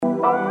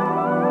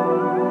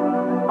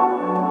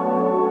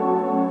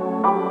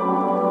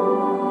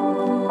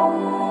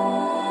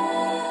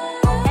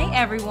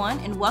everyone,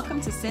 and welcome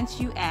to Since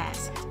You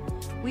Asked.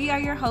 We are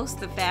your hosts,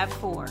 the Fab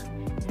Four,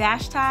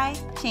 Vashti,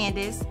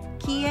 Candace,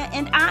 Kia,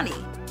 and Ani.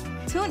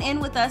 Tune in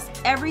with us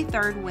every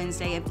third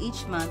Wednesday of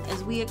each month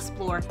as we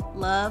explore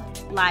love,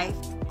 life,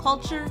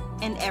 culture,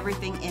 and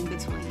everything in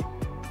between.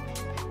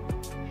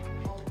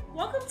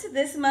 Welcome to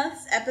this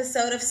month's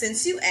episode of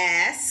Since You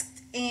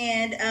Asked.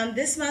 And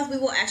this month we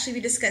will actually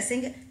be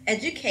discussing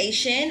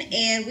education,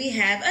 and we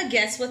have a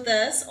guest with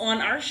us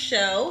on our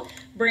show,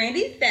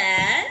 Brandy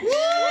Thad.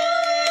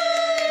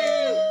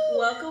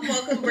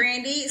 Welcome,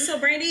 Brandy. So,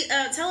 Brandy,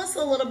 tell us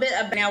a little bit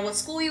about now what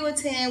school you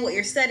attend, what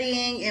you're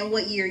studying, and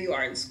what year you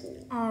are in school.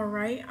 All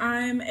right.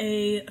 I'm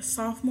a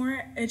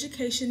sophomore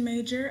education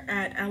major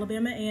at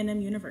Alabama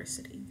A&M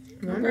University.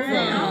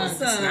 Right.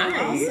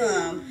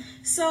 Awesome.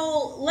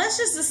 So, let's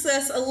just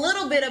discuss a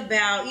little bit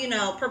about,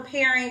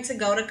 preparing to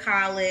go to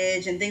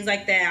college and things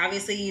like that.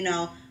 Obviously,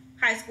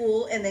 high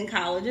school and then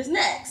college is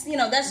next.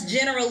 That's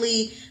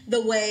generally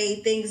the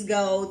way things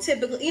go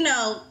typically,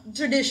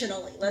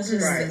 traditionally. Let's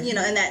just, in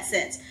that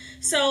sense.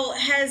 So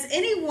has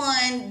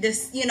anyone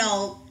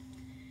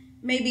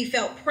maybe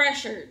felt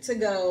pressure to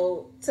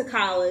go to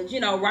college,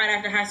 right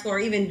after high school or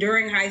even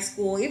during high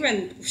school,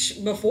 even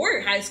before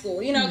high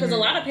school, because a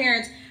lot of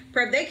parents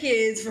prep their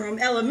kids from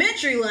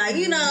elementary,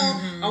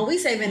 are we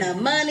saving up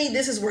money?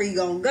 This is where you're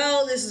going to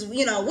go. This is,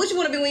 what you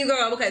want to be when you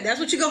grow up. Okay, that's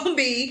what you're going to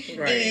be.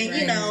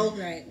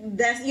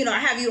 That's, I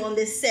have you on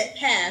this set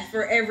path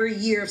for every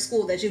year of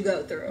school that you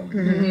go through.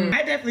 Mm-hmm. I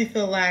definitely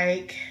feel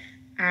like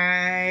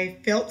I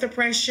felt the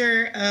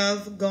pressure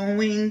of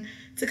going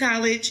to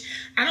college.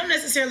 I don't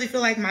necessarily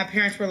feel like my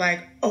parents were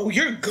like, oh,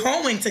 you're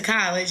going to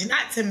college.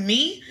 Not to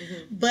me,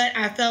 but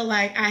I felt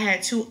like I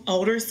had two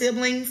older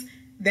siblings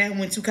that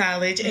went to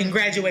college and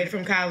graduated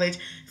from college.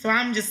 So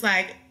I'm just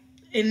like,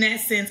 in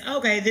that sense,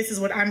 okay, this is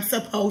what I'm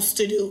supposed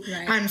to do.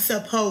 Right. I'm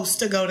supposed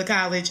to go to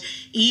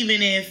college,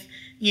 even if,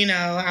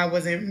 I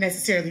wasn't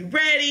necessarily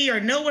ready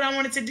or know what I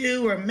wanted to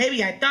do, or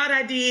maybe I thought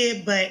I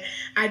did, but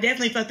I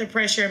definitely felt the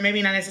pressure,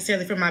 maybe not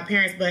necessarily from my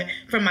parents, but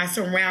from my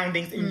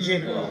surroundings in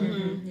general.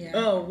 Mm-hmm. Yeah.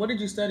 Oh, what did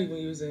you study when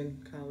you was in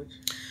college?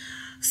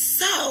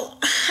 So,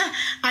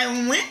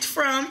 I went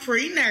from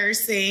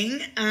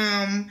pre-nursing,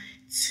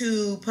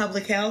 to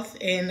public health,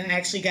 and I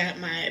actually got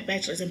my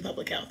bachelor's in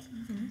public health.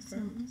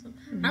 Awesome.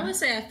 Mm-hmm. I would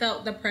say I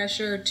felt the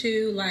pressure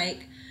to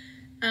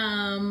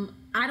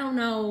I don't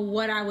know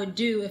what I would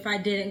do if I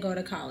didn't go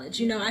to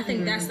college. I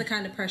think that's the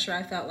kind of pressure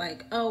I felt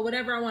like, oh,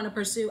 whatever I want to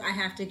pursue, I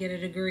have to get a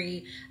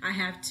degree. I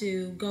have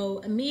to go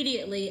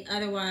immediately.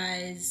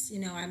 Otherwise,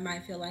 I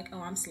might feel like,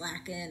 oh, I'm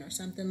slacking or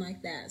something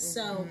like that. Mm-hmm.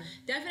 So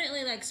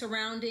definitely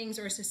surroundings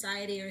or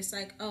society, or it's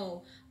like,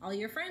 oh, all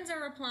your friends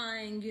are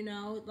applying,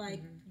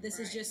 this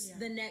is just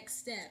the next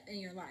step in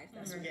your life.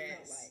 That's what it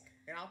felt like.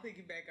 And I'll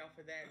piggyback off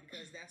of that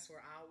because that's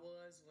where I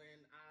was when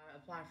I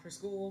applied for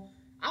school.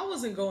 I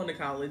wasn't going to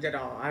college at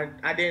all.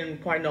 I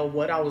didn't quite know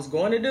what I was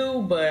going to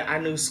do, but I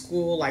knew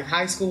school,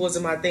 high school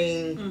wasn't my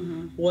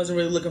thing. Wasn't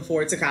really looking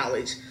forward to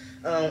college.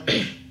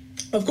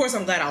 Of course,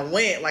 I'm glad I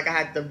went. I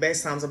had the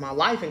best times of my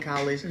life in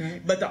college.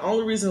 Right. But the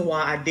only reason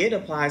why I did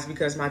apply is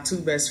because my two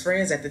best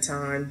friends at the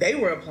time, they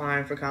were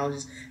applying for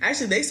colleges.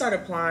 Actually, they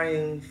started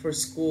applying for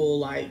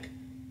school,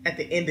 at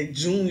the end of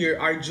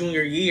our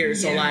junior year.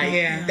 So,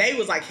 they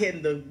was,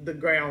 hitting the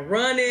ground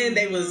running.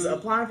 They was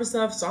applying for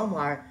stuff. So, I'm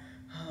like,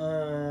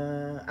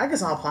 I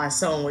guess I'll apply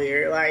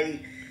somewhere.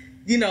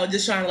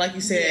 Just trying to, like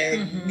you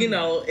said,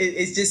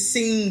 it just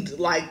seemed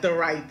like the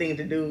right thing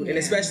to do. And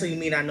especially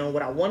me not knowing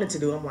what I wanted to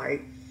do, I'm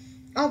like,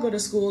 I'll go to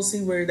school,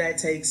 see where that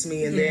takes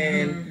me, and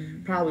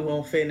then probably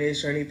won't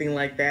finish or anything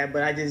like that.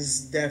 But I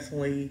just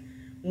definitely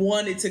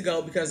wanted to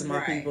go because of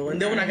my people.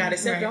 And then when I got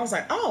accepted, I was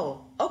like,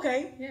 oh,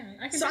 okay. Yeah,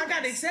 I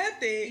got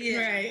accepted.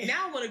 Yeah. Right.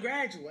 Now I want to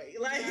graduate.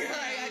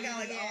 I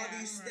got all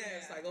these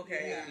steps.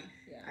 Okay. Yeah.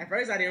 At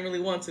first I didn't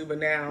really want to, but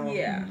now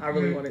I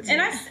really wanted to.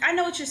 And I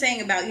know what you're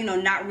saying about,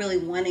 not really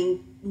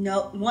wanting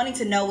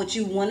to know what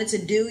you wanted to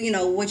do,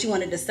 what you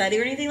wanted to study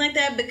or anything like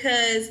that,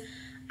 because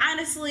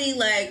honestly,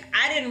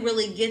 I didn't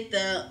really get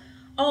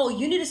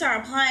you need to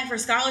start applying for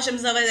scholarships and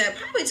stuff like that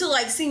probably till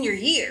senior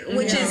year,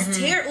 which is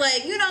terrible.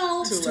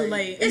 It's too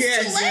late. It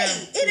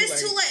is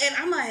too late. And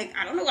I'm like,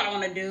 I don't know what I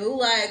want to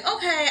do.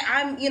 Okay,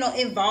 I'm,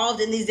 involved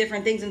in these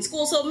different things in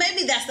school, so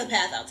maybe that's the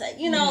path I'll take.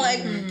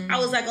 I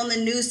was on the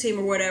news team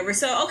or whatever.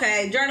 So,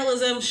 okay,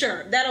 journalism,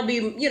 sure. That'll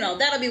be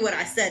what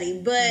I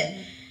study. But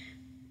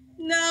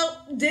no,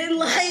 didn't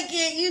like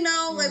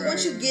it,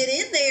 once you get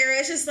in there,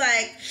 it's just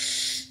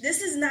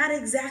this is not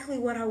exactly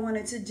what I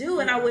wanted to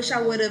do. And I wish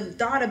I would have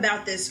thought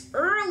about this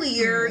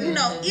earlier,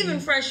 even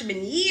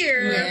freshman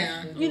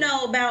year,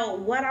 about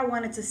what I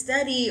wanted to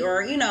study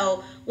or,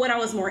 what I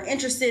was more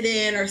interested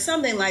in or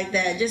something like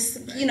that.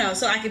 Just,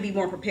 so I could be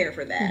more prepared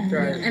for that.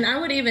 Right. And I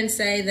would even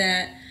say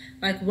that,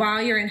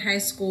 while you're in high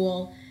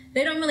school,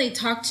 they don't really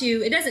talk to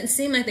you. It doesn't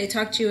seem like they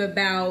talk to you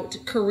about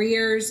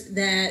careers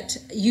that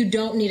you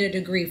don't need a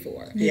degree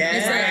for. Yes.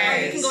 It's like,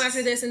 oh, you can go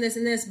after this and this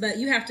and this, but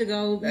you have to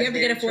go, you have to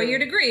get a 4-year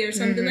degree or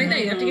something like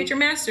that. You have to get your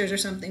master's or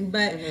something.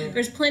 But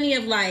there's plenty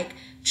of like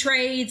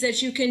trades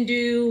that you can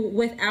do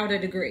without a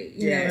degree.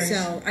 You know?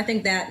 So I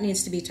think that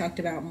needs to be talked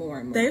about more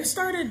and more. They've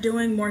started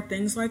doing more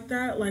things like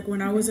that. Like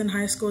when I was in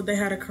high school, they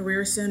had a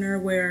career center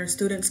where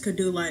students could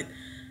do like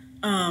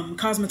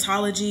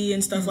cosmetology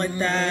and stuff like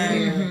that.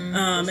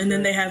 And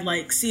then they had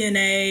like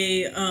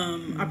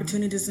CNA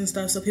opportunities and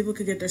stuff, so people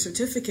could get their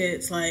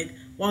certificates like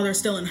while they're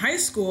still in high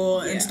school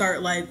and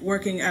start like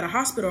working at a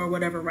hospital or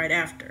whatever right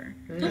after.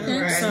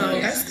 Right. So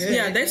That's good.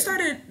 yeah, they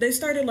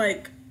started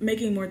like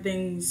making more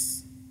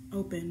things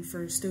open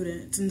for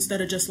students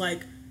instead of just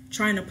like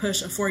trying to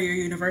push a 4-year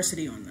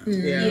university on them.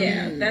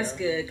 Yeah, that's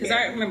good. Because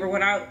I remember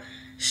when I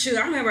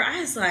remember I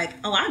was like,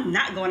 oh, I'm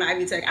not going to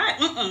Ivy Tech.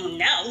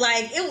 No.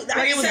 Like, it was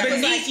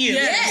beneath you.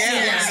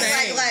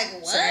 Yes.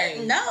 Like, what?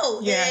 Same.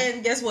 No. Yeah.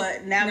 And guess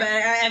what? Now I'm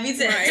at Ivy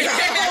Tech.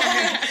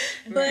 Right.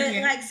 But,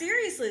 like,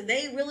 seriously,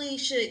 they really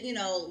should,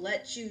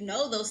 let you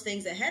know those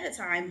things ahead of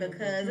time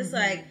because it's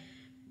like,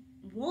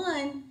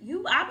 one,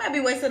 I might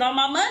be wasting all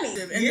my money.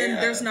 And then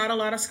there's not a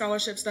lot of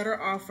scholarships that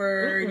are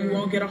offered. You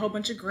won't get a whole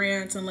bunch of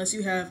grants unless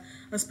you have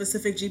a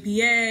specific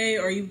GPA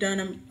or you've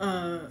done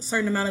a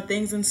certain amount of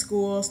things in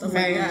school, stuff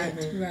like that.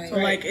 Right. So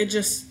like it's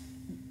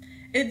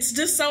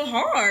just so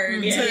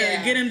hard to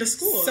get into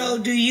school. So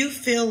do you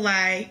feel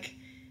like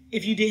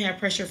if you did have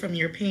pressure from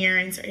your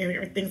parents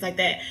or things like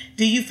that,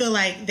 do you feel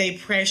like they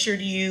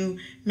pressured you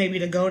maybe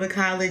to go to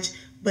college,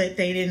 but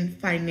they didn't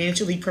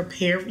financially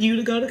prepare you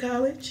to go to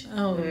college?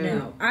 Oh,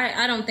 no.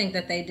 I don't think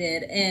that they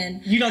did.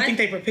 And you don't think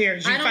they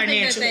prepared you I don't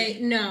financially?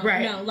 think that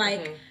no.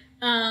 Like,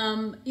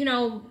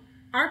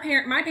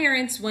 my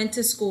parents went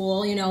to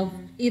school,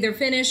 either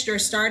finished or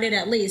started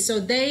at least. So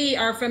they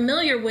are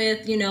familiar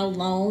with,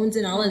 loans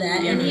and all of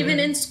that. And even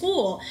in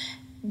school,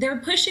 they're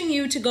pushing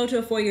you to go to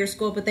a 4-year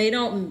school, but they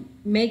don't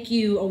make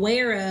you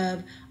aware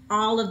of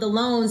all of the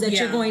loans that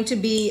you're going to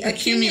be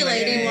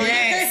accumulating while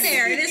you're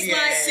there. And it's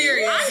like,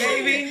 serious,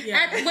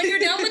 baby. when you're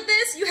done with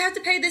this, you have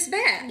to pay this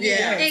back.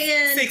 Yeah.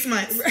 And 6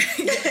 months.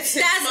 that's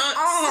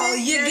all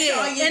you get.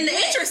 And the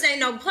interest ain't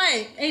nothing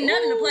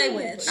to play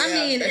with. I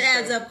mean, it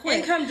adds up quick.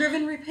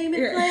 Income-driven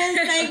repayment plan.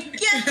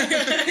 Thank you.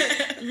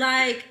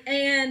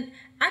 And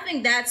I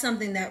think that's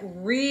something that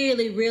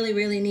really, really,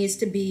 really needs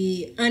to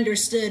be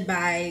understood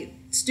by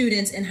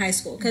students in high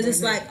school, because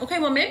it's like, okay,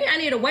 well, maybe I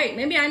need to wait.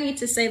 Maybe I need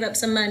to save up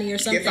some money or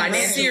something. Get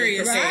financially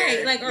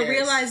prepared. Right? Or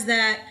realize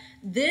that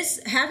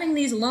having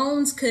these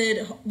loans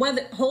could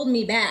hold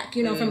me back,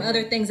 from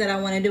other things that I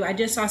want to do. I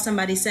just saw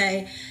somebody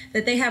say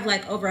that they have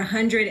like over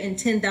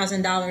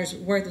 $110,000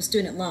 worth of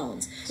student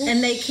loans,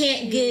 and they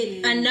can't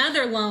get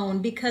another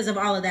loan because of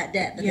all of that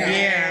debt.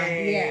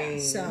 That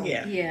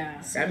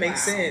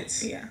makes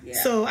sense. Yeah.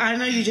 So I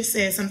know you just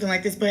said something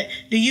like this, but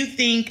do you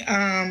think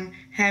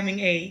having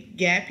a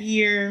gap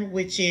year,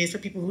 which is, for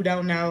people who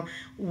don't know,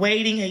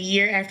 waiting a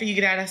year after you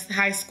get out of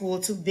high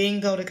school to then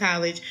go to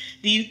college,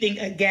 do you think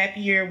a gap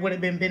year would have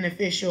been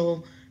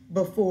beneficial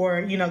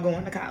before,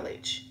 going to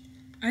college?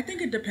 I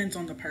think it depends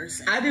on the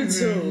person. I do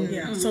too.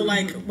 Yeah. So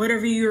like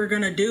whatever you're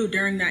going to do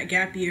during that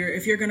gap year,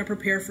 if you're going to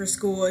prepare for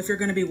school, if you're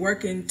going to be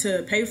working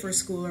to pay for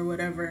school or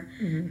whatever,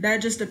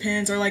 that just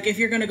depends. Or like if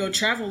you're going to go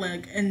travel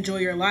and enjoy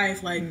your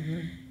life, like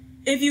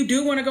if you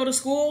do want to go to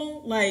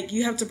school, like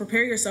you have to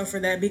prepare yourself for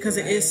that because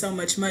it is so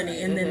much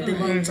money, and then the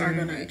loans are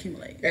going to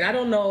accumulate. And I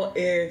don't know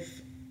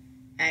if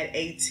at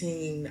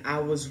 18 I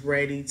was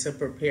ready to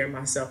prepare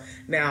myself.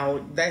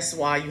 Now that's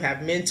why you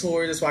have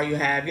mentors. That's why you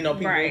have people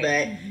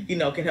that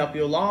can help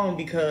you along.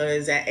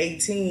 Because at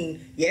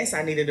 18, yes,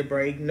 I needed a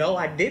break. No,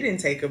 I didn't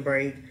take a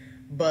break,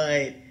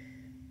 but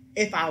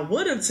if I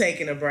would have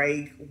taken a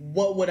break,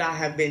 what would I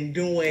have been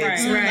doing? Like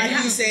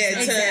you said,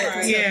 to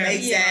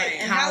make that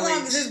And college. how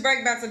long is this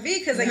break about to be?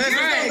 Because you're going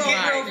to go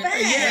real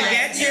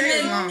fast. And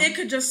then it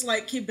could just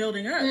like keep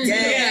building up.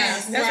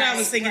 That's what I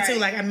was thinking too.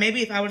 Like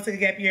maybe if I would have took a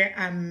gap year,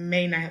 I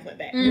may not have went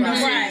back.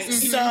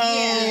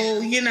 So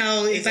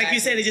like you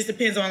said, it just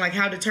depends on like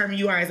how determined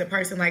you are as a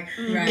person. Like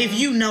if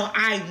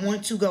I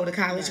want to go to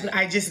college, but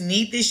I just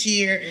need this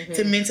year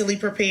to mentally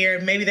prepare,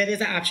 maybe that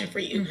is an option for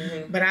you.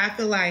 But I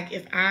feel like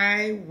if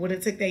I would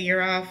have took that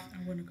year off,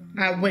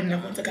 I wouldn't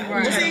have went to college.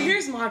 Well, see,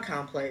 here's my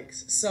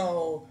complex.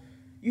 So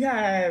you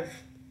have,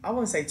 I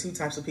wouldn't say two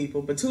types of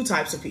people, but two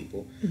types of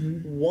people.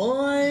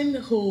 One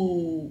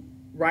who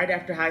right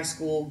after high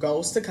school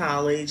goes to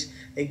college,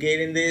 they get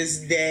in this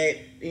debt,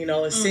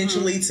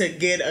 essentially to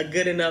get a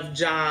good enough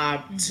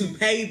job to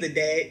pay the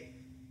debt.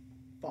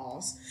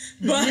 False.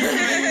 But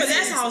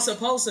that's how it's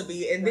supposed to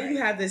be. And then you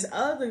have this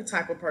other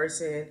type of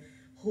person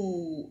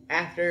who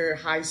after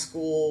high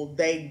school,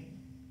 they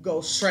go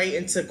straight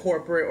into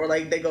corporate, or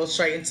like they go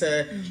straight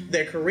into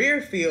their career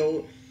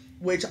field,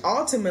 which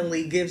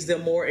ultimately gives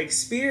them more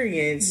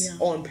experience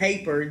on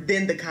paper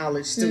than the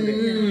college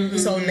student.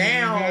 So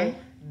now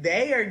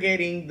they are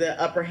getting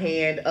the upper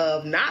hand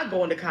of not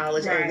going to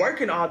college and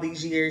working all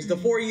these years. The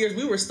 4 years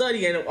we were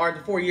studying are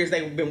the 4 years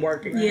they've been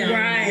working. Yeah.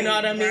 Right. You know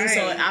what I mean? Right.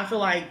 So I feel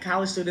like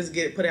college students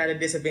get put at a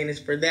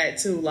disadvantage for that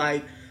too.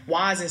 Like,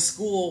 why isn't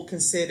school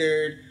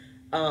considered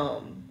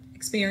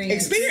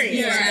Experience.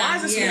 Yeah.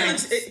 Why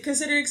is it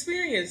considered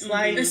experience?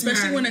 Like,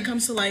 especially when it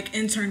comes to like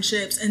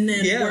internships and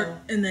then work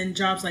and then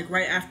jobs like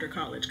right after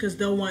college, because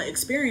they'll want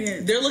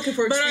experience. they're looking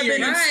for experience. But I've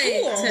been in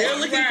school. They're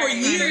looking for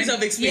years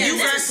of experience.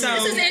 This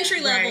is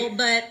entry level,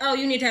 but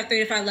you need to have 3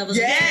 to 5 levels.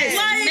 Yes.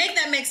 Like, make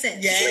that make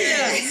sense.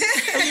 Yes.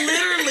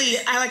 Literally,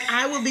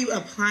 I will be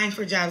applying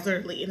for jobs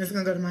literally, and this is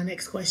gonna go to my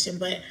next question,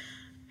 but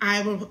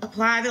I will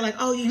apply. They're like,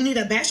 oh, you need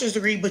a bachelor's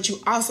degree, but you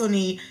also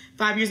need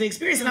 5 years of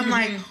experience, and I'm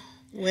like,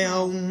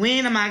 well,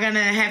 when am I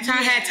gonna have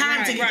time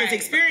to get this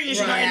experience?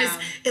 You know, and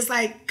it's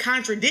like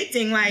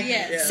contradicting. Like,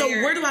 so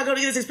where do I go to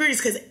get this experience?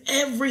 Because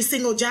every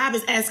single job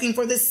is asking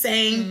for the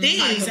same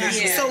thing.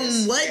 Exactly. So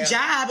what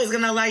job is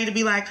gonna allow you to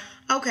be like,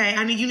 okay,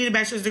 you need a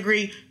bachelor's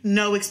degree,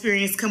 no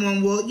experience. Come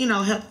on, we'll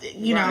help.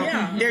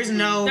 There's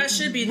no that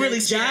should be really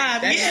the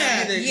job.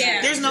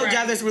 There's no right.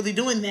 job that's really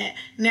doing that.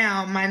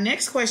 Now, my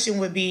next question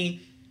would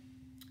be: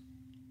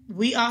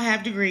 we all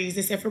have degrees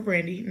except for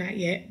Brandy, not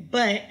yet,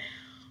 but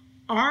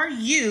are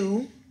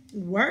you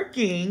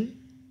working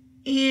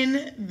in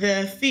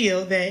the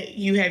field that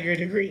you have your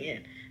degree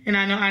in? And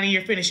I know, Ani,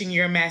 you're finishing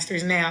your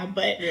master's now,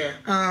 but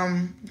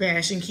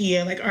Vash and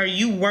Kia, like, are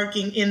you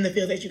working in the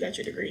field that you got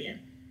your degree in?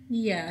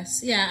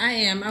 Yes, I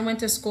am. I went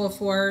to school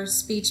for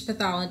speech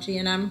pathology,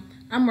 and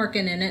I'm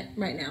working in it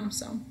right now.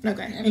 So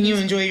okay, and you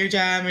enjoy your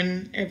job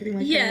and everything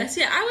like that? Yes,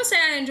 I would say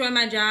I enjoy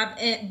my job,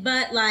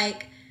 but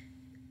like,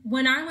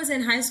 when I was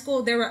in high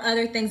school, there were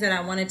other things that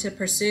I wanted to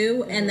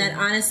pursue, and that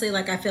honestly,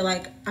 like, I feel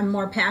like I'm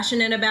more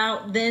passionate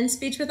about than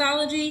speech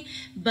pathology,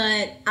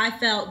 but I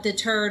felt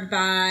deterred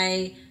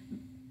by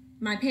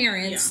my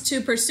parents to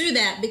pursue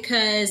that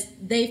because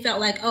they felt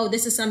like, oh,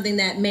 this is something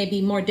that may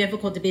be more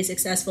difficult to be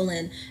successful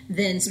in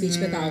than speech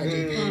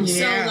pathology.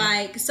 So,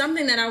 like,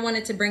 something that I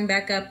wanted to bring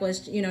back up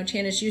was,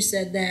 Chandace, you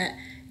said that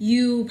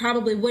you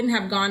probably wouldn't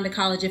have gone to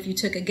college if you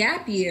took a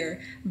gap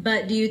year,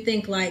 but do you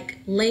think like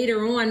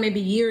later on, maybe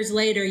years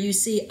later, you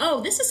see,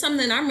 oh, this is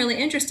something I'm really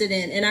interested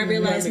in, and I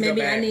realize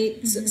maybe I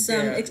need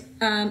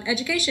some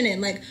education in,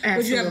 like, Absolutely.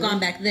 Would you have gone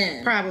back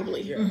then?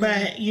 Probably.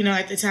 But,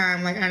 at the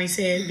time, like Ani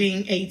said,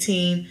 being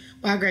 18,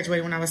 I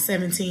graduated when I was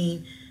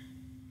 17,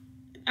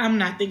 I'm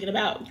not thinking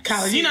about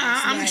college.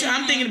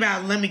 I'm thinking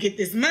about, let me get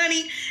this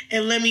money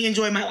and let me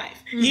enjoy my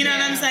life. You know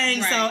what I'm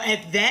saying? Right. So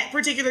at that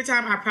particular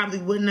time, I probably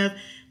wouldn't have.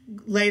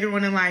 Later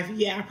on in life,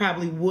 I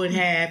probably would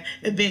have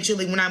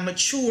eventually when I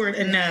matured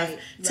enough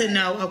to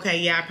know,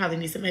 okay, I probably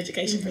need some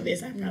education for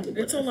this. I probably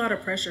would. It's a lot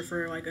of pressure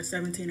for like a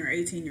 17 or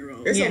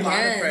 18-year-old. It's a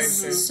lot of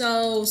pressure.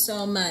 So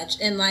much.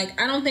 And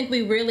like, I don't think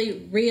we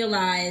really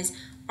realize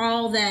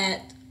all of the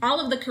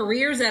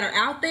careers that are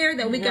out there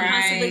that we could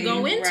possibly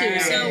go into.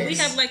 So we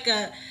have like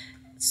a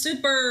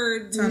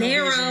super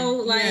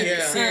narrow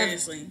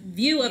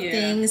view of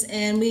things,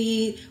 and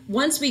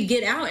once we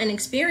get out and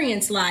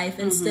experience life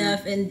and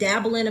stuff and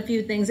dabble in a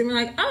few things, and we're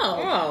like,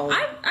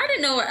 I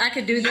didn't know I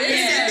could do this.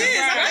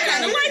 I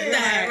kind of like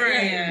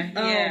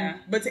that.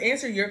 But to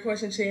answer your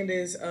question,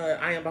 Chandace,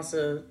 I am about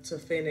to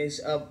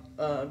finish up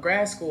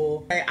grad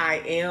school.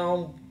 I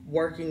am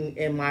working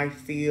in my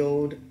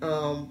field,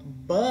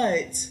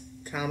 but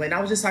and I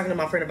was just talking to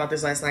my friend about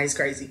this last night. It's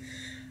crazy.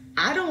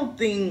 I don't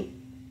think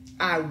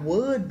I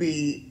would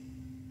be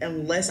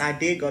unless I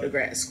did go to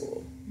grad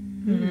school.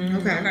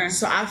 Okay.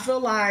 So I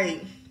feel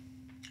like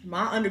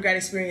my undergrad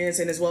experience,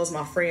 and as well as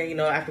my friend,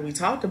 after we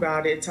talked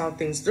about it, talked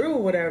things through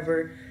or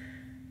whatever,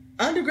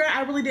 undergrad,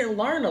 I really didn't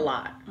learn a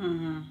lot.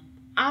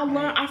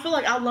 I feel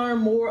like I learned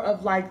more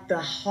of like the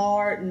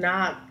hard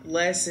knock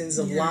lessons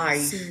of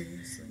life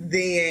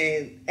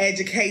than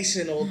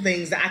educational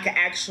things that I could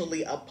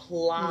actually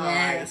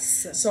apply.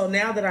 Yes. So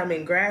now that I'm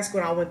in grad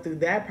school and I went through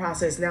that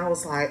process, now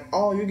it's like,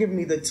 oh, you're giving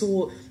me the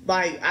tool.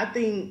 Like, I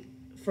think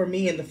for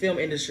me in the film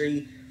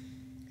industry,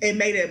 it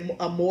made it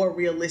a more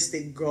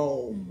realistic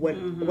goal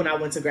when I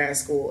went to grad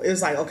school. It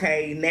was like,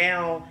 okay,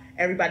 now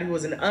everybody who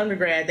was in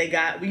undergrad, they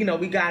got, we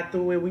got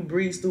through it, we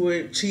breezed through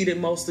it, cheated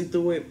mostly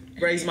through it,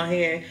 raised my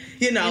hand,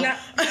 you got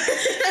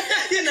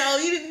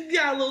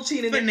a little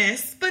cheating.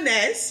 Finesse.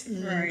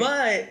 Right.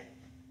 But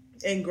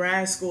in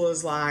grad school,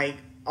 it's like,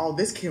 oh,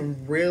 this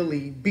can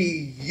really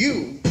be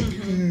you.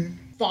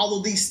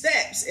 Follow these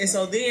steps. And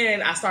so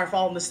then I start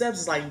following the steps.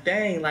 It's like,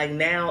 dang, like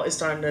now it's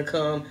starting to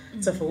come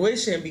to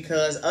fruition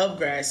because of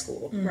grad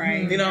school.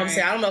 Right. You know what I'm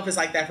saying? I don't know if it's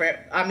like that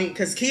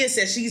because Kia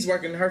says she's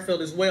working in her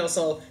field as well.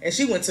 So, and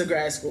she went to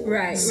grad school.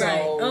 Right.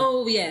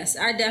 Oh, yes.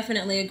 I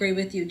definitely agree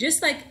with you.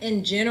 Just like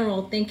in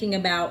general, thinking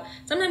about,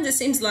 sometimes it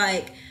seems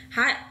like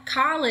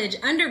college,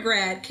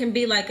 undergrad can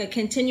be like a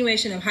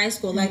continuation of high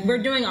school. Like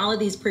we're doing all of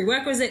these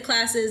prerequisite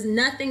classes,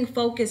 nothing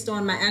focused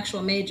on my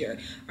actual major,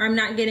 or I'm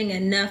not getting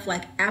enough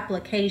like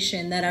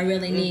application that I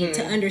really need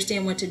to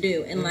understand what to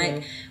do. And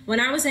like when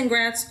I was in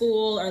grad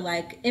school, or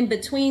like in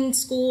between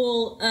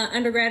school,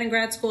 undergrad and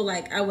grad school,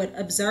 like I would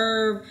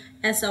observe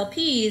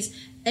SLPs,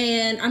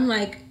 and I'm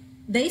like,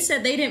 they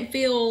said they didn't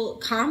feel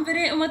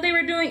confident in what they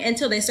were doing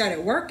until they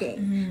started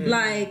working.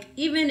 Like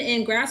even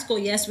in grad school,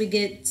 yes, we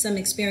get some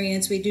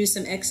experience, we do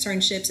some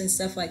externships and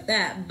stuff like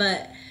that,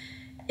 but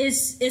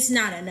it's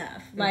not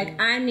enough.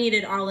 Like I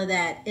needed all of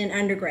that in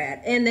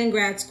undergrad and then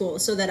grad school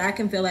so that I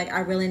can feel like I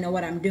really know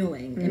what I'm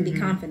doing and be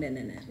confident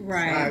in it.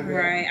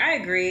 Right. I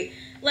agree.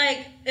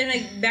 Like, and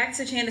like, back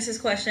to Candace's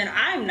question,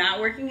 I'm not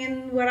working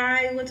in what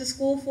I went to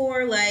school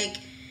for. Like,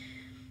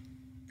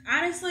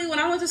 honestly, when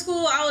I went to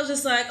school, I was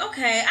just like,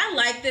 okay, I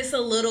like this a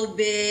little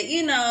bit,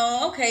 you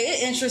know, okay,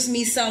 it interests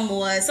me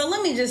somewhat, so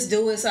let me just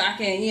do it so I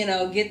can, you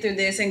know, get through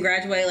this and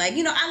graduate. Like,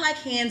 you know, I like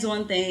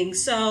hands-on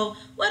things, so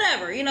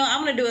whatever, you know,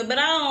 I'm gonna do it, but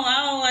I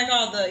don't like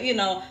all the, you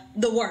know,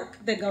 the work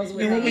that goes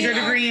with it. What was your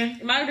degree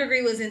in? My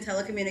degree was in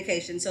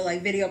telecommunications, so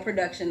like video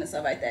production and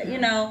stuff like that, you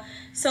know,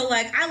 so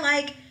like I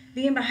like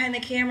being behind the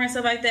camera and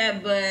stuff like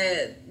that,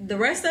 but the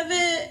rest of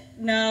it,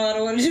 no, I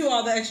don't want to do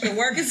all the extra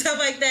work and stuff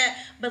like that.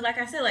 But like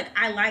I said, like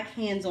I like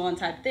hands-on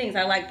type things.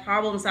 I like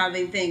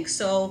problem-solving things.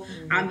 So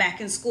I'm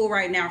back in school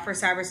right now for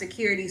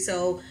cybersecurity,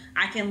 so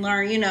I can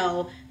learn, you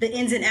know, the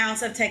ins and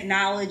outs of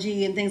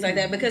technology and things like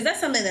that, because that's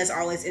something that's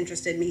always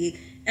interested me.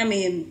 I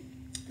mean,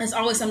 it's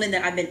always something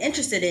that I've been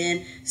interested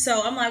in.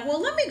 So I'm like,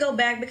 well, let me go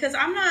back, because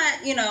I'm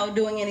not, you know,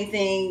 doing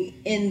anything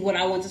in what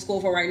I went to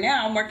school for right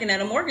now. I'm working at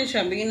a mortgage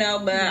company, you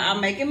know, but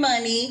I'm making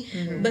money.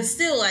 But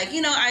still, like,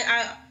 you know,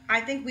 I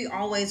think we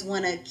always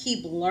want to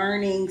keep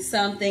learning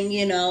something,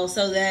 you know,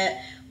 so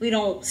that we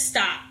don't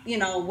stop, you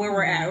know, where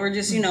we're at. We're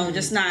just, you know,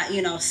 just not,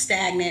 you know,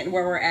 stagnant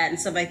where we're at and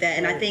stuff like that.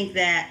 And I think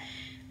that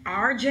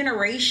our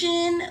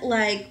generation,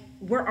 like,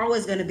 we're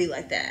always going to be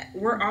like that.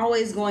 We're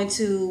always going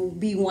to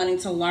be wanting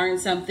to learn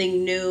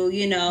something new,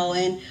 you know,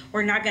 and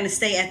we're not going to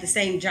stay at the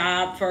same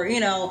job for, you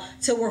know,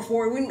 till we're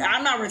 40.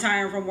 I'm not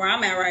retiring from where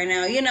I'm at right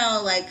now, you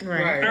know, like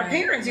our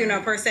parents, you know,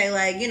 per se,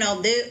 like, you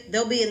know,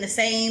 they'll be in the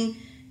same,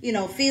 you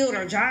know, field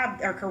or job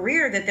or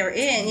career that they're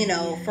in, you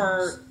know,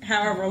 for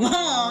however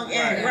long,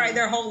 and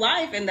their whole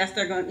life, and that's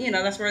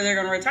where they're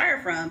going to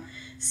retire from.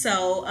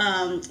 So,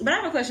 but I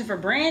have a question for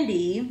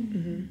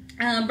Brandy.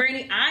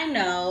 Brandy, I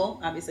know,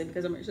 obviously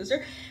because I'm your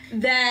sister,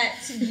 that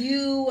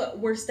you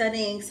were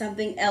studying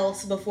something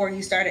else before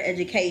you started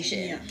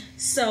education. Yeah.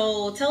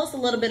 So tell us a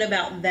little bit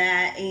about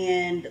that,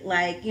 and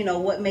like, you know,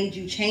 what made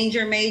you change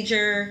your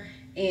major,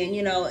 and,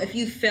 you know, if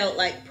you felt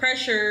like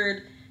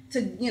pressured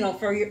to, you know,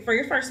 for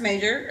your first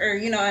major, or,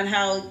 you know, and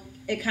how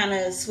it kind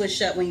of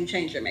switched up when you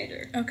changed your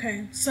major.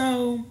 Okay,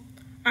 so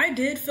I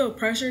did feel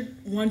pressured,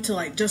 to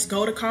like just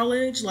go to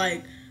college.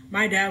 Like,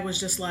 my dad was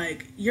just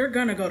like, you're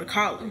gonna go to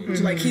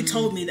college. Like, he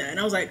told me that, and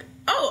I was like,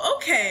 oh,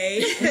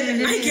 okay,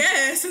 I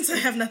guess, since I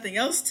have nothing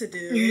else to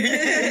do.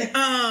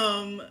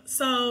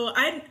 So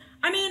I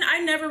mean, I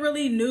never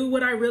really knew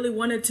what I really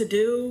wanted to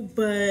do,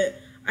 but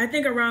I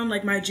think around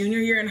like my junior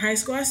year in high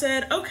school, I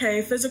said,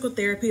 okay, physical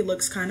therapy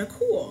looks kind of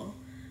cool.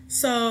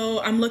 So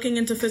I'm looking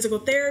into physical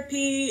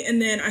therapy, and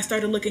then I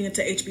started looking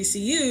into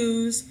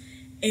HBCUs,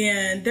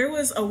 and there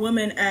was a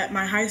woman at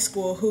my high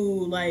school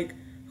who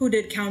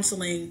did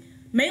counseling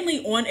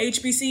mainly on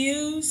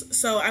HBCUs.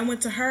 So I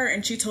went to her,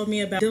 and she told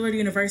me about Dillard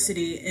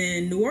University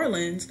in New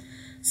Orleans.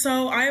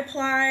 So I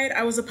applied.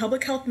 I was a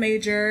public health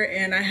major,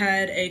 and I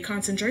had a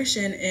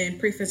concentration in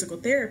pre-physical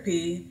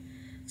therapy.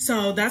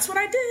 So that's what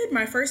I did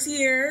my first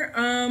year.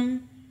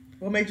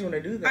 What made you want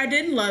to do that? I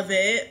didn't love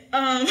it.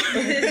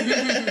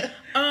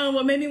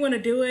 What made me want to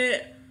do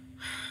it?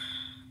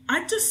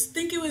 I just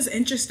think it was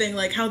interesting,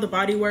 like how the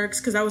body works,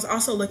 because I was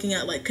also looking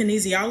at like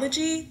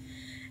kinesiology,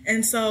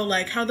 and so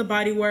like how the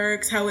body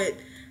works, how it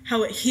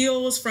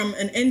heals from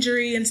an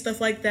injury and stuff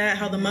like that,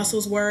 how the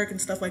muscles work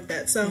and stuff like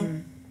that.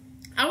 So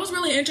I was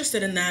really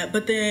interested in that.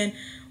 But then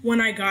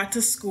when I got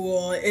to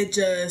school, it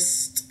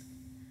just,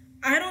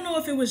 I don't know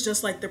if it was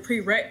just like the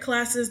prereq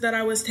classes that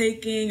I was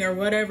taking or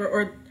whatever,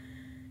 or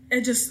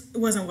it just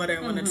wasn't what I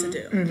wanted to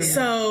do.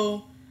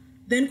 So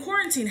then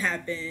quarantine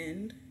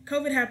happened,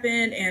 COVID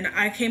happened, and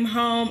I came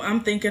home.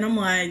 I'm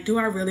like, do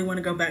I really want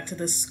to go back to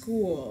this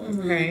school?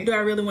 Do I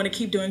really want to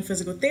keep doing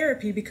physical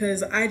therapy?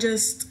 Because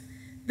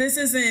this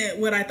isn't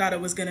what I thought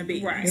it was going to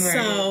be. Right.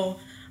 So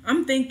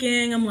I'm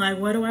like,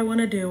 what do I want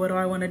to do? What do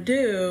I want to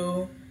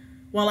do?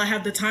 While I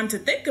have the time to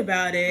think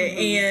about it.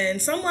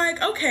 And so I'm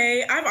like,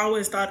 okay, I've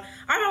always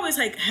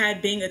like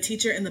had being a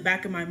teacher in the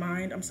back of my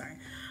mind.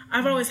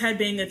 I've always had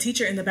being a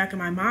teacher in the back of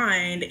my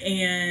mind.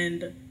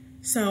 And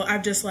so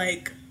I've just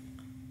like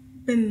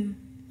been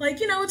like,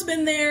 you know, it's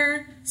been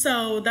there.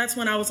 So that's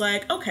when I was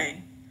like,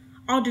 okay,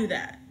 I'll do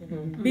that.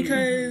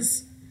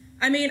 Because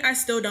I mean, I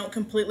still don't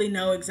completely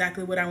know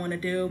exactly what I want to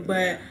do,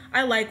 but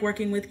I like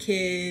working with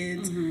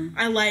kids.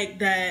 I like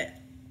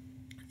that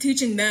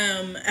teaching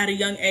them at a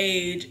young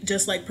age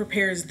just like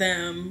prepares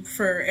them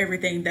for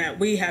everything that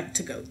we have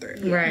to go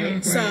through.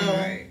 Right. So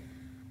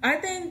I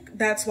think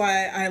that's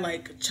why I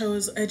like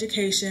chose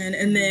education,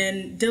 and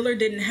then Dillard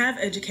didn't have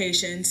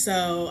education,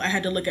 so I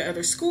had to look at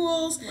other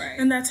schools,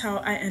 and that's how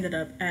I ended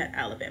up at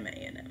Alabama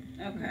A&M.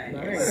 Okay.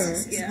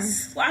 Nice. Yeah.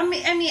 Well, I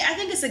mean, I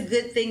think it's a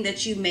good thing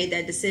that you made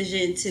that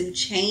decision to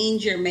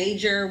change your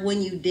major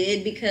when you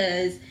did,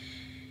 because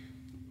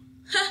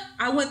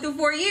I went through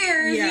 4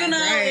 years, Yeah, you know,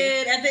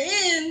 right. and at the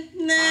end,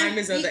 Time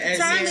is of the essence.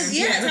 Time is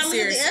of the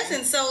Seriously.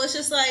 essence. So it's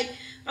just like,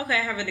 okay,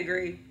 I have a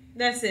degree.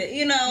 That's it,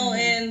 you know,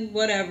 and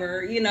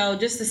whatever, you know,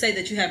 just to say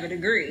that you have a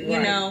degree, you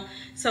Right. know.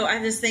 So I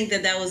just think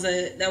that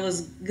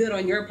was good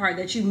on your part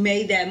that you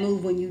made that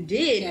move when you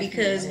did,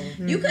 because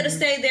you could have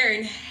stayed there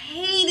and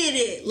hated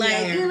it,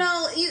 like you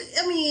know,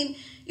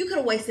 you could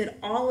have wasted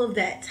all of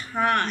that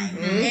time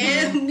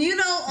and you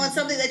know on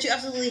something that you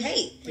absolutely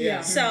hate.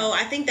 Yeah. So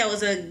I think that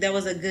was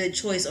a good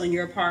choice on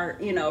your part,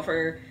 you know,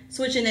 for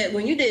switching it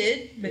when you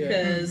did,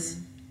 because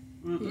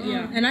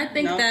And I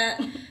think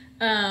that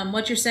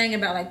what you're saying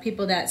about like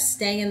people that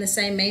stay in the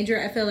same major,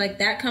 I feel like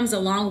that comes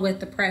along with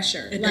the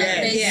pressure. Like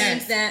they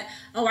think that,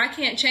 oh, I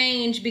can't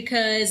change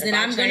because then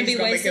I'm going to be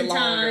wasting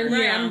time.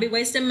 Right? I'm going to be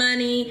wasting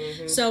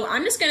money. So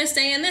I'm just going to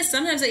stay in this.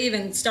 Sometimes they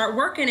even start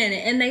working in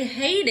it and they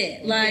hate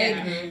it. Like,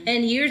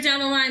 and years down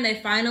the line, they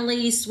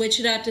finally switch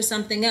it up to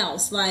something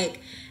else.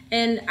 Like,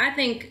 and I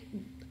think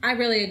I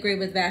really agree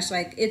with Vash.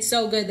 Like, it's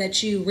so good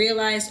that you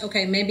realized,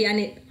 okay, maybe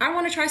I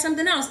want to try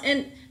something else.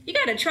 And you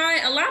got to try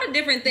a lot of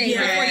different things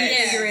before you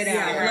figure it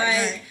out.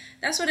 Like,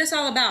 that's what it's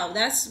all about.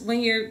 That's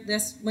when you're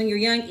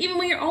young, even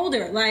when you're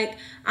older. Like,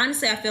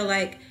 honestly, I feel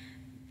like,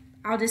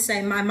 I'll just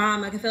say my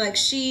mom, like, I feel like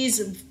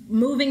she's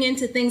moving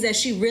into things that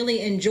she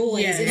really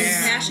enjoys and is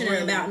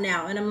passionate about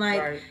now. And I'm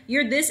like,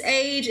 you're this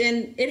age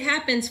and it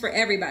happens for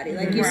everybody.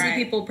 Like, you see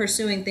people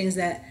pursuing things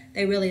that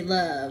they really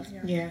love.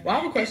 Yeah. Well, I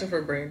have a question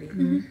for Brandy.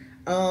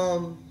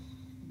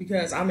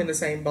 Because I'm in the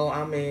same boat.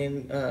 I'm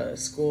in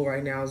school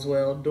right now as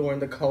well during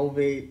the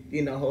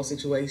COVID, whole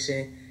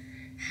situation.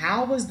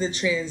 How was the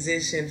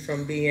transition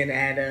from being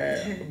at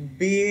a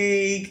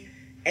big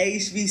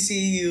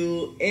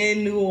HBCU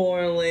in New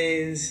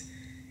Orleans,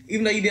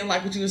 even though you didn't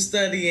like what you were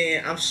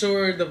studying? I'm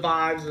sure the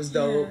vibes was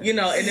dope, and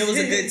it was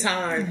a good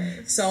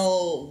time.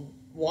 So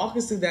walk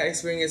us through that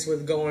experience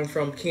with going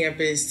from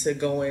campus to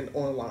going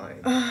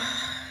online.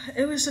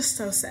 It was just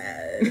so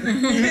sad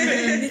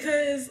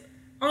because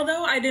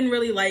although I didn't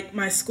really like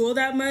my school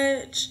that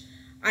much,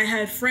 I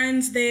had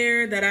friends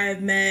there that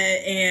I've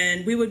met,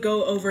 and we would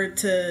go over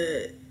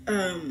to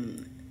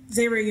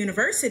Xavier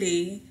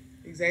University.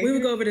 We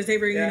would go over to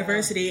Xavier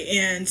University,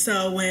 and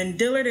so when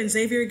Dillard and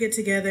Xavier get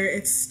together,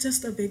 it's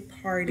just a big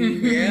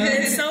party.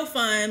 It's so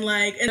fun,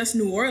 like, and it's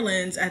New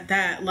Orleans at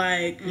that.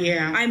 Like,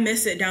 I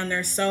miss it down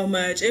there so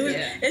much.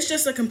 It's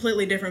just a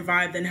completely different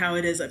vibe than how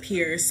it is up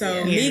here.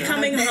 So me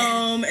coming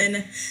home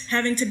and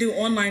having to do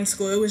online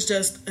school, it was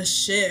just a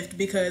shift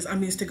because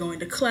I'm used to going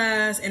to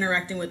class,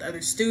 interacting with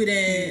other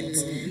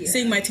students,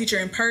 seeing my teacher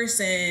in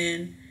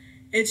person.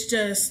 It's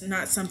just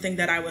not something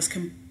that I was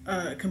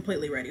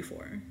completely ready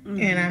for.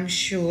 And I'm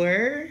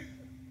sure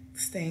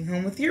staying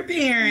home with your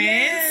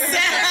parents is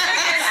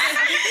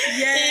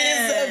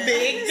a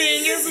big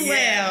thing as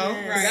well.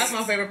 That's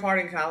my favorite part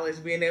in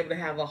college, being able to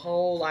have a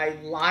whole life.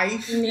 I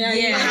have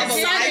a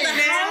Outside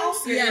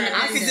life the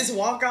now. I could just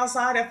walk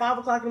outside at 5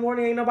 o'clock in the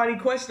morning. Ain't nobody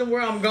questioning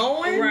where I'm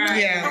going.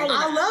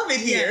 I love it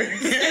here.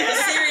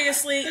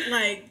 Seriously,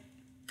 like,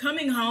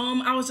 coming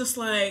home, I was just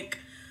like,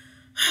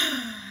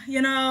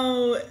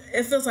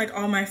 it feels like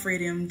all my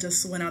freedom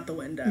just went out the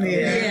window.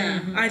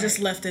 I just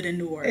left it in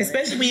New Orleans.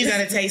 Especially when you got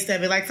a taste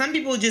of it. Like, some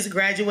people just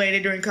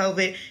graduated during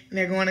COVID and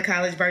they're going to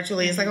college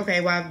virtually. It's like, okay,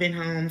 well, I've been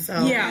home, so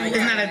it's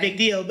not a big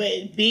deal.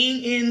 But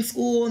being in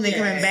school and then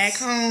coming back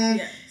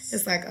home,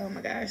 it's like, oh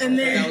my gosh. And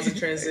then that was a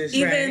transition.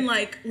 Even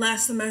like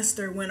last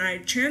semester when I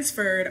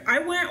transferred, I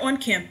went on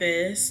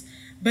campus,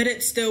 but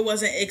it still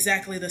wasn't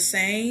exactly the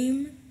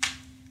same.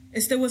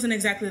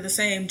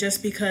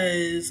 Just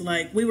because,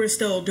 like, we were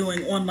still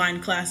doing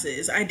online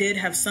classes. I did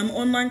have some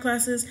online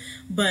classes,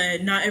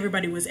 but not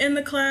everybody was in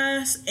the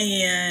class,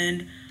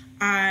 and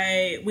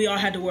we all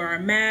had to wear our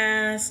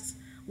masks.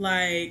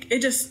 Like, it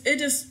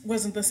just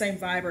wasn't the same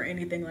vibe or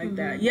anything like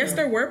that. Yes,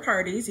 there were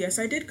parties. Yes,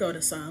 I did go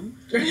to some.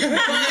 But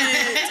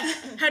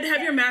had to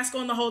have your mask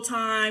on the whole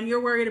time. You're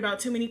worried about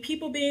too many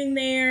people being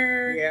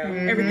there.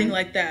 Everything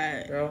like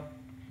that.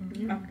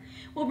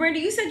 Well, Brandy,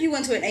 you said you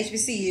went to an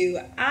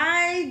HBCU.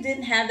 I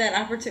didn't have that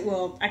opportunity.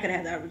 Well, I could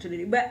have that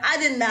opportunity, but I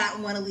did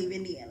not want to leave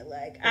Indiana.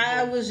 Like,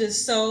 I was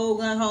just so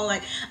gung ho.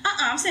 Like,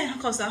 I'm staying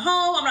close to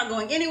home. I'm not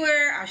going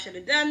anywhere. I should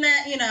have done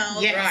that.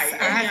 Yes,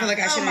 I feel like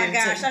I should have. Oh my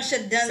gosh, I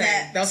should have done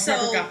that. That was a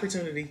perfect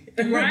opportunity.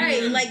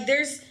 Right. Like,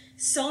 there's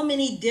so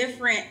many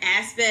different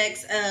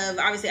aspects of.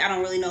 Obviously, I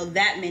don't really know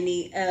that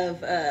many of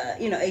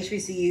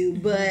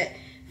HBCU, but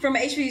from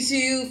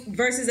HBCU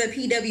versus a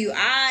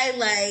PWI,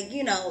 like,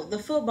 you know, the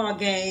football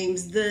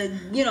games, the,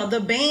 you know, the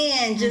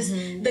band, just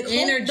the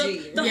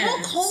energy, the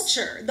whole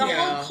culture,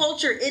 whole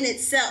culture in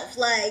itself.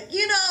 Like,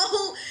 you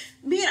know,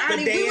 me and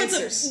Ani,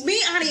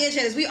 and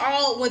Janice, we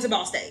all went to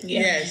Ball State.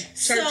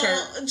 Yes.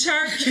 Church. So,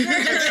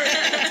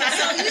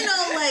 you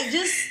know, like,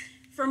 just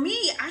for me,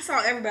 I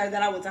saw everybody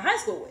that I went to high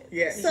school with.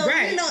 Yeah. So,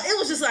 you know, it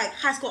was just like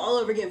high school all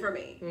over again for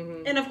me.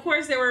 And of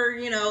course, there were,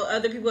 you know,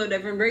 other people of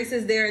different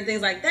races there and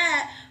things like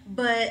that.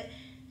 But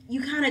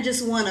you kind of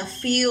just want to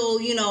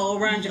feel, you know,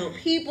 around your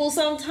people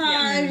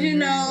sometimes, you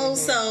know.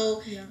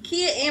 So,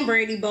 Kia and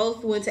Brady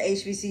both went to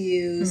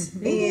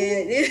HBCUs.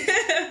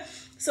 And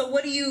so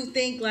what do you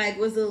think, like,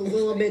 was a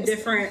little bit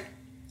different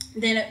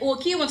than... Well,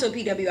 Kia went to a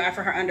PWI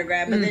for her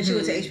undergrad, but then she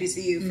went to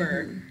HBCU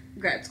for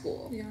grad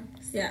school.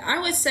 Yeah, I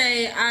would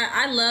say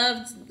I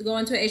loved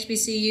going to a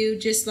HBCU,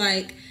 just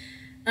like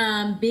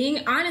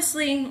being,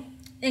 honestly,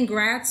 in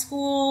grad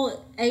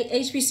school,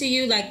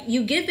 HBCU, like,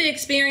 you get the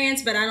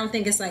experience, but I don't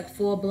think it's like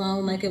full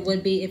blown like it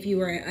would be if you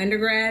were an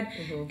undergrad.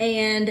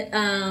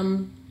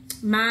 And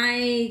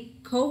my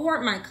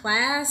cohort, my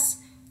class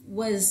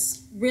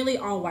was really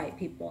all white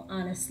people,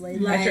 honestly.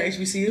 Like, at your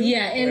HBCU?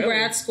 Yeah, in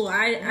grad school.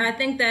 I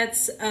think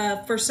that's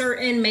for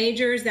certain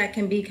majors that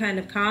can be kind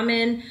of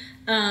common,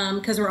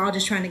 because we're all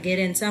just trying to get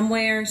in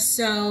somewhere.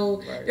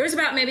 So there was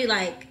about maybe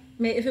like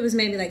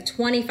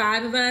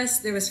 25 of us,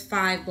 there was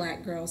 5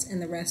 black girls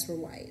and the rest were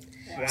white.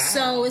 Wow.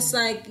 So it's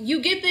like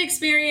you get the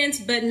experience,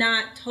 but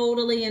not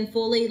totally and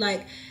fully.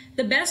 Like,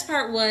 the best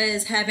part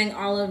was having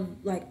all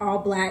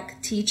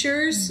black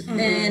teachers,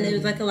 and it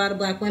was like a lot of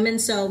black women.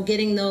 So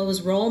getting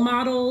those role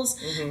models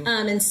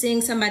and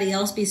seeing somebody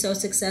else be so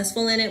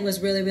successful in it was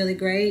really, really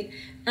great.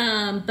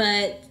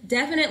 But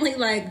definitely,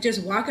 like,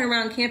 just walking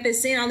around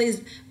campus, seeing all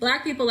these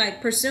black people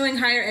like pursuing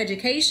higher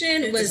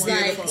education was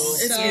like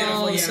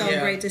so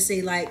great to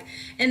see. Like,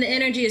 and the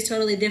energy is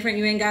totally different.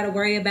 You ain't got to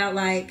worry about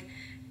like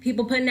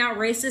people putting out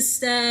racist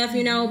stuff,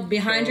 you know,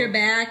 behind your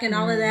back and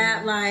all of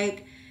that.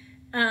 Like,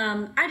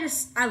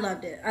 I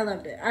loved it.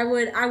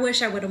 I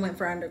wish I would have went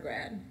for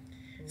undergrad.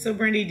 So,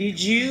 Brandy, did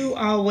you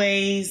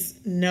always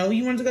know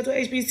you wanted to go to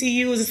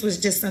HBCU, or this was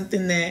just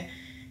something that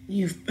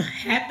you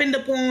happened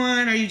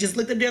upon, or you just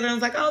looked at the other and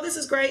was like, oh, this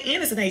is great,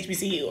 and it's an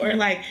HBCU? Or,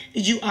 like,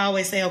 did you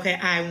always say, okay,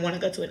 I want to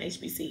go to an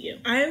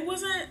HBCU?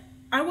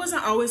 I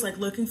wasn't always like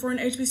looking for an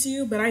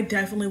HBCU, but I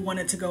definitely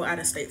wanted to go out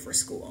of state for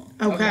school.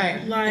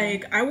 Okay.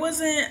 Like, I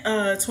wasn't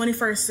a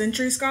 21st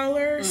century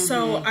scholar,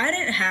 so I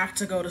didn't have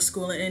to go to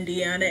school in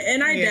Indiana,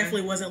 and I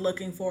definitely wasn't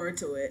looking forward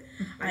to it.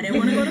 I didn't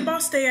want to go to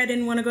Ball State, I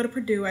didn't want to go to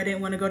Purdue, I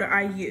didn't want to go to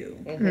IU,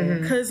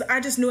 because I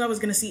just knew I was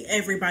going to see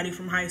everybody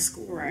from high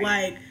school,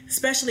 like,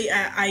 especially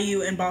at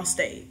IU and Ball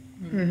State.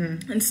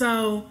 And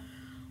so,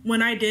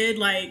 when I did,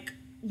 like,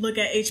 look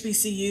at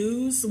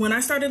HBCUs, when I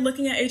started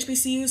looking at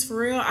HBCUs for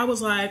real, I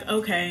was like,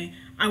 okay,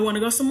 I want to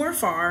go somewhere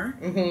far,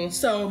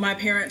 so my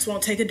parents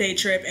won't take a day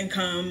trip and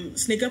come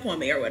sneak up on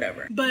me or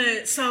whatever.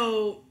 But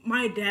so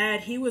my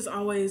dad, he was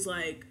always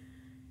like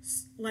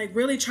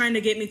really trying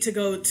to get me to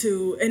go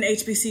to an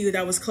HBCU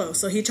that was close.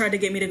 So he tried to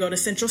get me to go to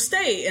Central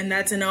State, and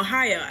that's in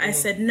Ohio. I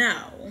said no.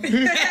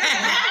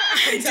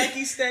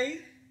 Kentucky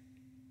State?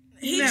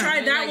 He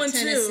tried that one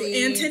Tennessee.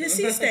 too, and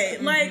Tennessee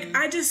State. Like,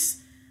 I just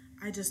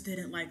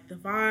didn't like the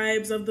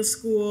vibes of the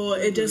school.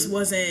 It just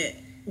wasn't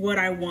what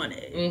I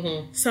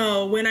wanted.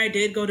 So when I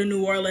did go to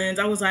New Orleans,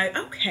 I was like,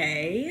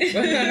 okay,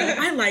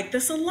 I like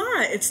this a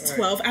lot. It's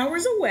 12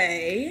 hours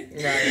away.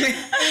 And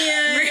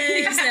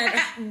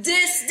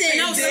Distant.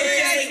 No, so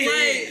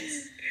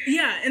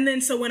yeah, and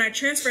then so when I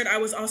transferred, I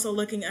was also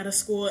looking at a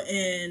school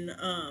in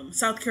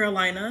South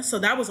Carolina. So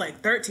that was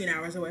like 13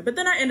 hours away. But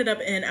then I ended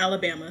up in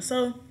Alabama.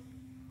 So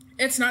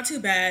it's not too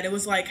bad. It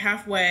was like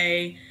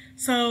halfway.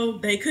 So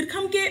they could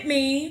come get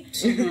me,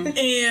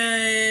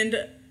 and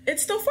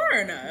it's still far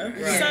enough.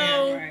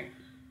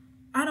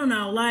 I don't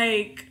know,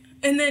 like,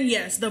 and then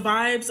yes, the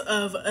vibes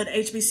of an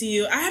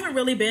HBCU. I haven't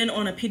really been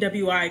on a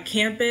PWI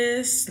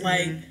campus,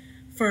 like,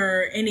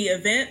 for any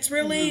events,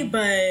 really,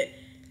 but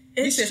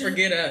it's you said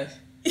forget us.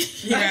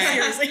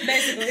 Seriously,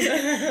 basically.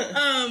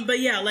 But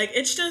yeah, like,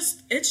 it's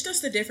just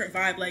a different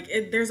vibe. Like,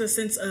 there's a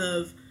sense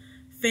of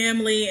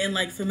family and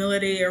like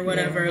familiarity or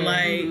whatever,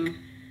 like.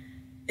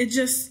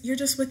 You're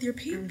just with your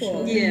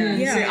people. Yeah.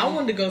 See, I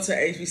wanted to go to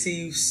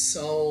HBCU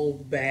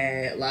so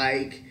bad.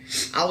 Like,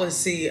 I would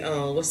see,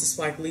 what's the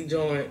Spike Lee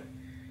joint?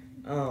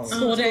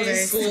 School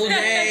Days.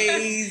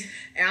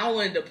 And I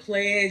wanted to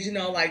pledge, you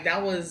know, like,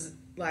 that was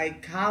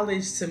like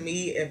college to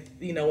me. If,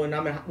 you know, when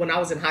I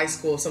was in high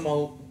school, if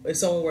someone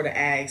were to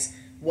ask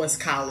what's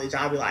college,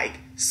 I'd be like,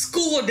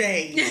 School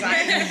Days.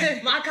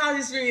 Like, my college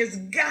experience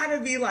gotta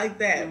be like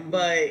that.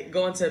 But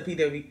going to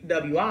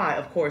PWI,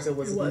 of course, it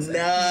was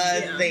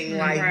nothing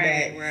like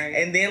that.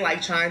 And then,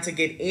 like, trying to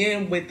get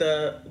in with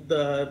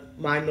the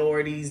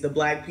minorities, the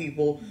black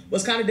people,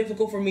 was kind of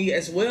difficult for me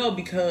as well,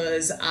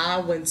 because I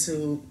was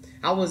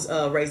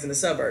raised in the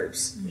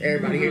suburbs.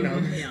 Everybody here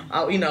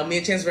know. You know, me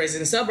and Chance were raised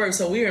in the suburbs,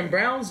 so we were in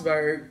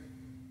Brownsburg.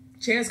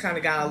 Chance kind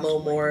of got a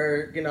little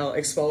more,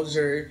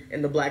 exposure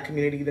in the Black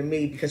community than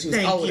me because she was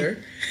older.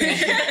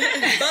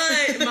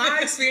 But my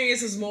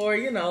experience is more,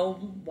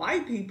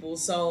 white people.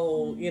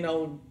 So,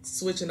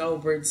 switching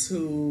over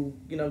to,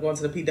 going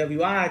to the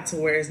PWI to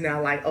where it's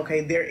now like,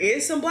 okay, there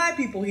is some Black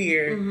people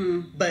here,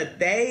 but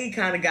they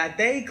kind of got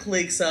their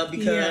cliques up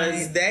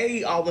because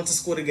they all went to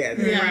school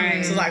together.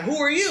 Right. So like, who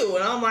are you?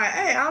 And I'm like,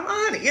 hey, I'm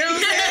Ani. You know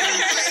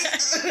what I'm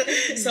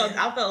saying? So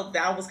I felt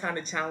that was kind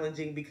of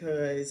challenging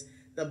because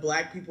the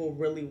Black people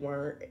really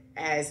weren't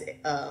as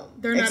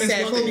they're not as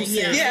welcoming.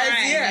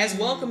 As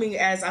welcoming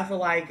as I feel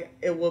like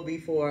it would be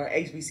for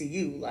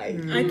HBCU.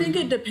 Like, I think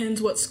it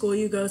depends what school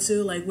you go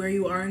to, like where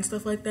you are and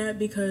stuff like that.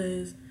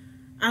 Because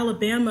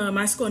Alabama,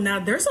 my school now,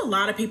 there's a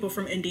lot of people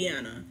from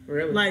Indiana.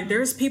 Really? Like,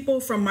 there's people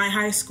from my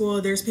high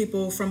school. There's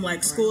people from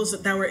like schools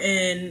that were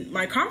in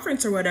my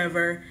conference or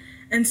whatever.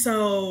 And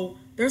so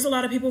there's a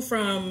lot of people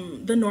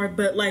from the north.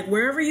 But like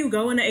wherever you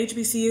go in the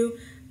HBCU,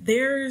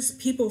 there's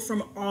people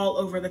from all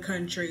over the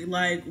country.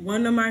 Like,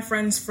 one of my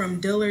friends from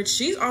Dillard,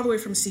 she's all the way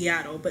from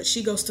Seattle, but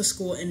she goes to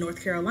school in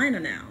North Carolina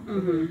now.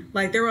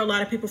 Like, there were a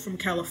lot of people from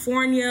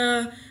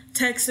California,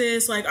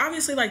 Texas, like,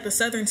 obviously, like, the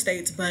southern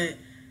states, but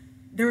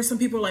there were some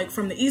people, like,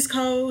 from the East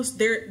Coast.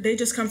 They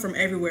just come from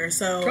everywhere.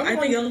 So I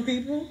think young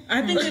people.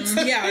 I think it's,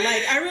 like,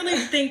 I really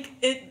think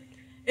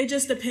it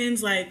just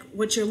depends, like,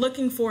 what you're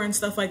looking for and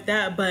stuff like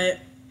that, but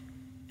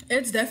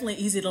it's definitely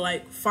easy to,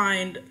 like,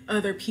 find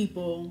other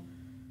people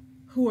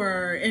who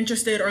are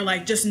interested or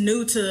like just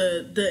new to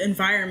the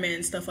environment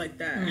and stuff like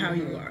that, how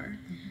you are.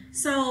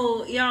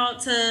 So y'all,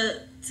 to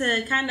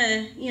kind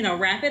of,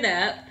 wrap it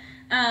up,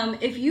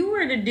 if you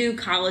were to do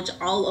college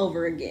all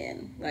over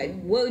again,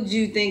 like what would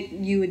you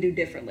think you would do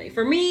differently?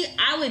 For me,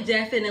 I would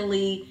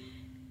definitely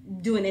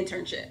do an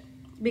internship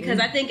because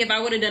I think if I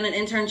would have done an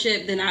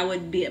internship, then I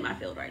would be in my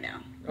field right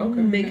now.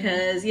 Okay.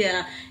 Because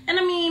and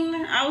I mean,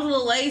 I was a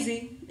little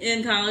lazy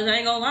in college. I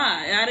ain't gonna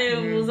lie.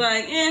 I was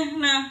like,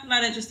 no,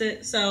 not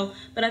interested. So,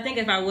 but I think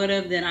if I would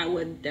have, then I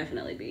would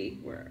definitely be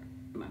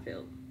in my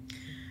field.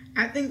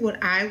 I think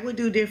what I would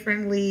do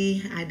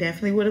differently, I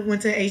definitely would have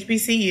went to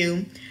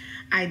HBCU.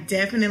 I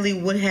definitely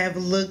would have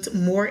looked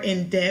more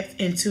in depth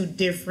into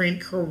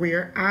different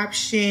career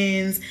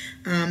options,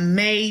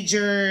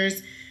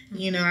 majors.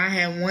 I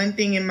had one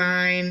thing in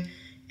mind,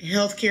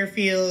 healthcare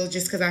field,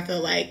 just because I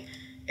felt like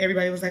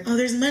everybody was like, oh,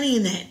 there's money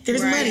in that.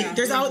 There's money.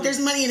 There's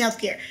money in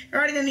healthcare. You're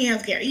already going to need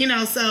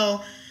healthcare,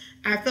 so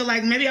I feel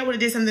like maybe I would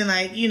have did something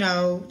like,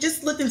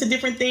 just looked into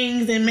different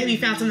things and maybe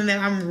found something that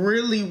I'm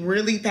really,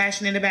 really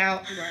passionate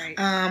about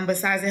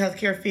besides the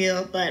healthcare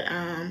field. But,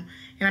 and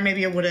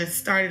I would have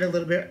started a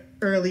little bit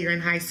earlier in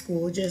high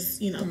school, just,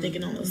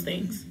 thinking on those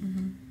things.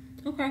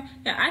 Okay.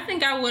 Yeah, I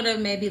think I would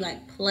have maybe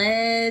like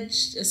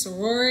pledged a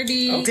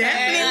sorority. Okay.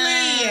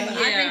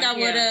 Definitely. I think I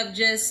would have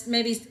just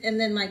maybe, and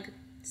then like,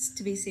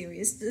 to be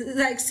serious,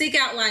 like seek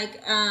out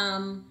like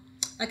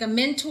a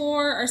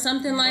mentor or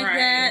something like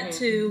that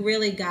to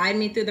really guide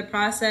me through the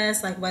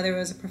process, like whether it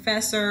was a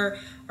professor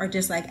or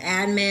just like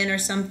admin or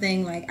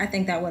something. Like, I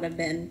think that would have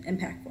been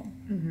impactful.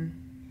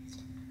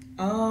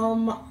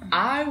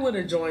 I would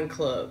have joined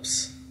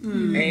clubs,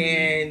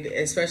 and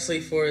especially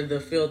for the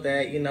field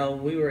that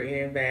we were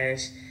in,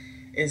 Vash.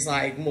 It's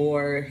like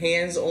more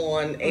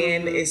hands-on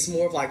and it's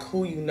more of like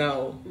who you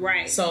know.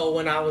 Right. So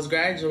when I was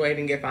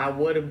graduating, if I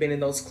would have been in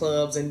those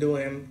clubs and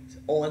doing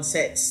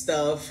on-set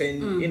stuff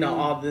and,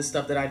 all this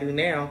stuff that I do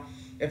now,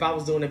 if I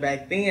was doing it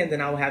back then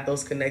I would have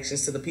those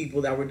connections to the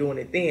people that were doing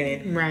it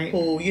then. Right.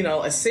 Who,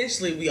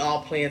 essentially we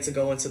all plan to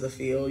go into the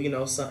field.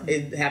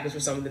 It happens for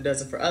someone that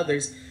doesn't for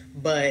others,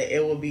 but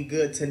it would be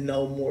good to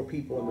know more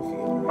people in the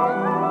field.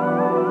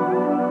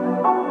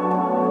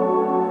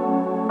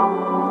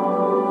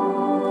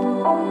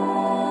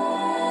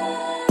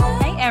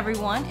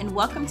 Everyone, and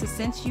welcome to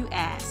Since You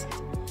Asked.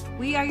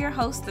 We are your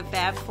hosts, the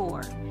Fab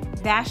Four,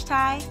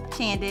 Vashti,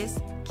 Candace,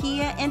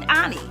 Kia, and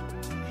Ani.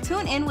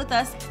 Tune in with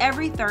us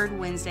every third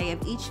Wednesday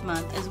of each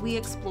month as we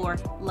explore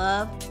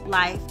love,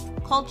 life,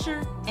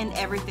 culture, and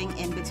everything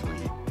in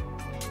between.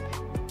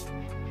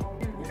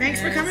 Thanks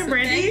for coming,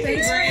 Brandy.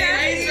 Thanks for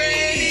having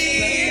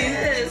me.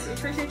 Yes,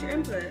 appreciate your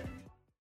input.